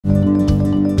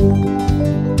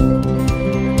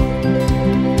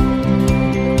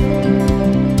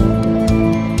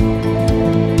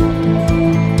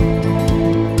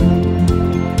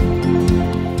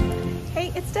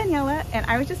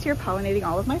pollinating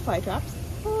all of my flytraps.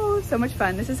 Oh, so much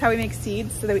fun. This is how we make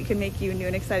seeds so that we can make you new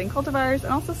and exciting cultivars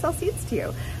and also sell seeds to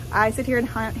you. I sit here and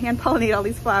hand pollinate all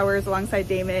these flowers alongside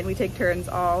Damon, and we take turns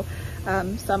all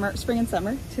spring and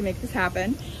summer to make this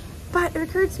happen. But it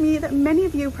occurred to me that many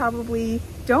of you probably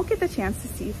don't get the chance to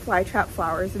see flytrap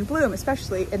flowers in bloom,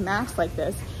 especially in mass like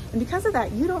this. And because of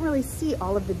that, you don't really see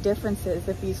all of the differences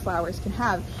that these flowers can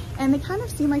have. And they kind of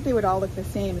seem like they would all look the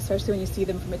same, especially when you see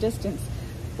them from a distance.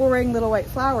 Boring little white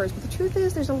flowers, but the truth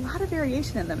is there's a lot of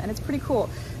variation in them, and it's pretty cool.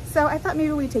 So I thought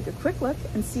maybe we'd take a quick look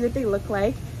and see what they look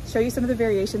like, show you some of the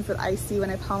variations that I see when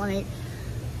I pollinate.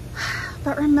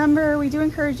 But remember, we do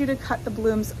encourage you to cut the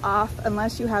blooms off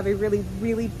unless you have a really,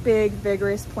 really big,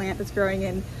 vigorous plant that's growing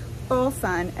in full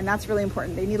sun, and that's really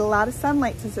important. They need a lot of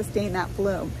sunlight to sustain that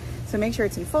bloom. So make sure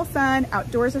it's in full sun,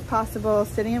 outdoors if possible,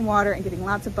 sitting in water and getting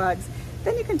lots of bugs.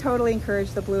 Then you can totally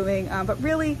encourage the blooming, but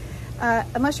really,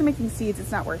 unless you're making seeds,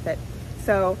 it's not worth it.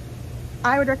 So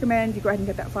I would recommend you go ahead and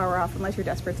get that flower off unless you're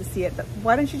desperate to see it. But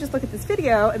why don't you just look at this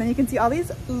video and then you can see all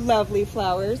these lovely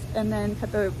flowers and then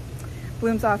cut the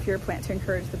blooms off your plant to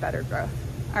encourage the better growth.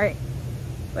 All right,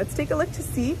 let's take a look to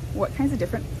see what kinds of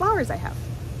different flowers I have.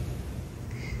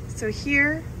 So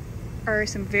here are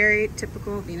some very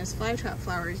typical Venus flytrap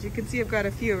flowers. You can see I've got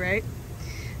a few, right?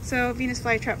 So Venus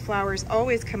flytrap flowers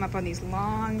always come up on these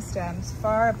long stems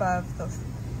far above the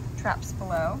traps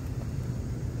below.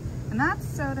 And that's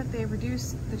so that they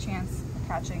reduce the chance of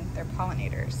catching their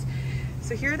pollinators.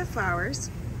 So here are the flowers.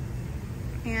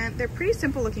 And they're pretty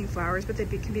simple looking flowers, but they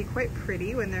can be quite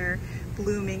pretty when they're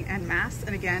blooming en masse.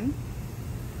 And again,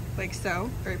 like so,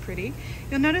 very pretty.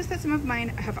 You'll notice that some of mine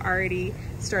have already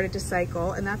started to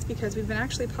cycle, and that's because we've been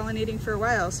actually pollinating for a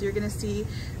while. So you're gonna see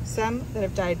some that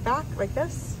have died back like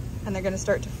this, and they're gonna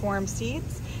start to form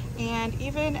seeds. And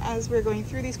even as we're going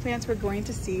through these plants, we're going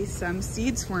to see some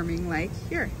seeds forming like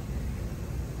here.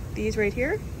 These right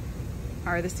here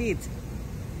are the seeds.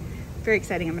 Very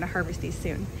exciting, I'm gonna harvest these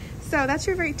soon. So that's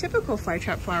your very typical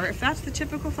flytrap flower. If that's the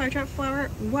typical flytrap flower,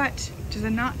 what do the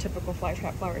not typical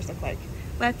flytrap flowers look like?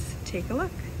 Let's take a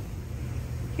look.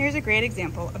 Here's a great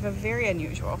example of a very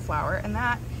unusual flower, and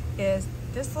that is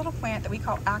this little plant that we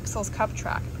call Axel's cup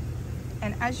trap.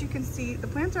 And as you can see, the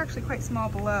plants are actually quite small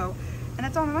below, and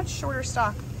it's on a much shorter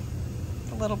stalk.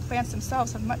 The little plants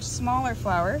themselves have much smaller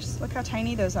flowers. Look how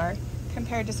tiny those are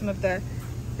compared to some of the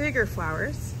bigger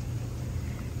flowers.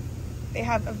 They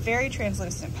have a very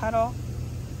translucent petal,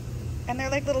 and they're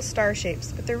like little star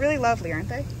shapes, but they're really lovely, aren't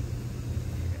they?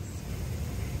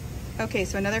 Okay,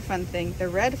 so another fun thing, the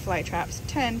red flytraps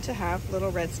tend to have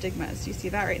little red stigmas. You see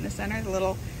that right in the center, the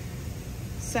little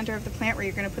center of the plant where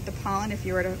you're gonna put the pollen if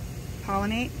you were to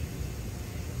pollinate.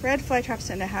 Red flytraps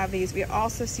tend to have these. We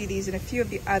also see these in a few of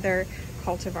the other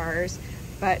cultivars,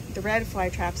 but the red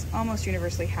flytraps almost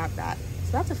universally have that.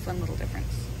 So that's a fun little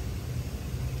difference.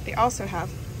 They also have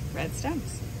red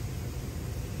stems.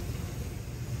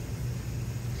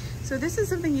 So this is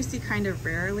something you see kind of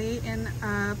rarely in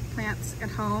plants at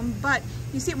home, but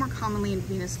you see it more commonly in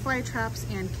Venus flytraps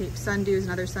and Cape sundews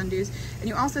and other sundews. And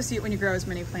you also see it when you grow as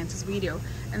many plants as we do.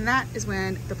 And that is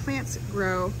when the plants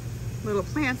grow little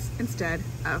plants instead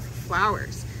of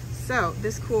flowers. So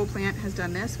this cool plant has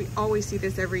done this. We always see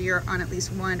this every year on at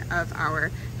least one of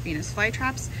our Venus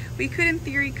flytraps. We could, in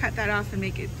theory, cut that off and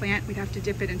make it plant. We'd have to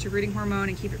dip it into rooting hormone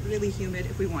and keep it really humid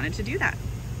if we wanted to do that.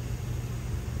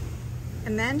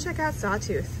 And then check out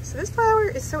Sawtooth. So this flower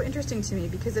is so interesting to me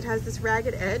because it has this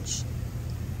ragged edge.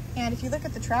 And if you look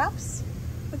at the traps,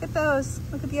 look at those.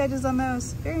 Look at the edges on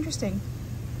those. Very interesting.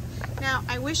 Now,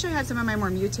 I wish I had some of my more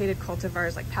mutated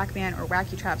cultivars like Pac-Man or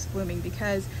Wacky Traps blooming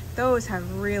because those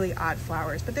have really odd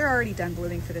flowers, but they're already done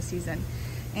blooming for the season.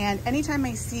 And anytime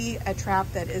I see a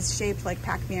trap that is shaped like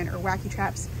Pac-Man or Wacky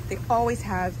Traps, they always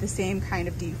have the same kind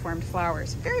of deformed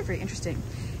flowers. Very, very interesting.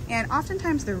 And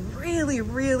oftentimes the really,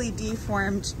 really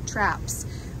deformed traps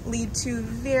lead to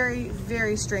very,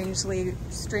 very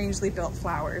strangely built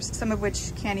flowers, some of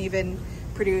which can't even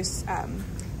produce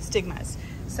stigmas.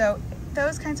 So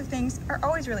those kinds of things are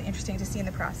always really interesting to see in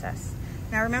the process.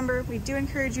 Now remember, we do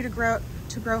encourage you to grow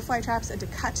flytraps and to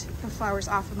cut the flowers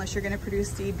off unless you're going to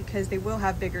produce seed, because they will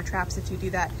have bigger traps if you do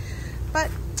that.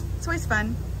 But it's always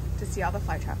fun to see all the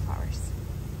flytrap flowers.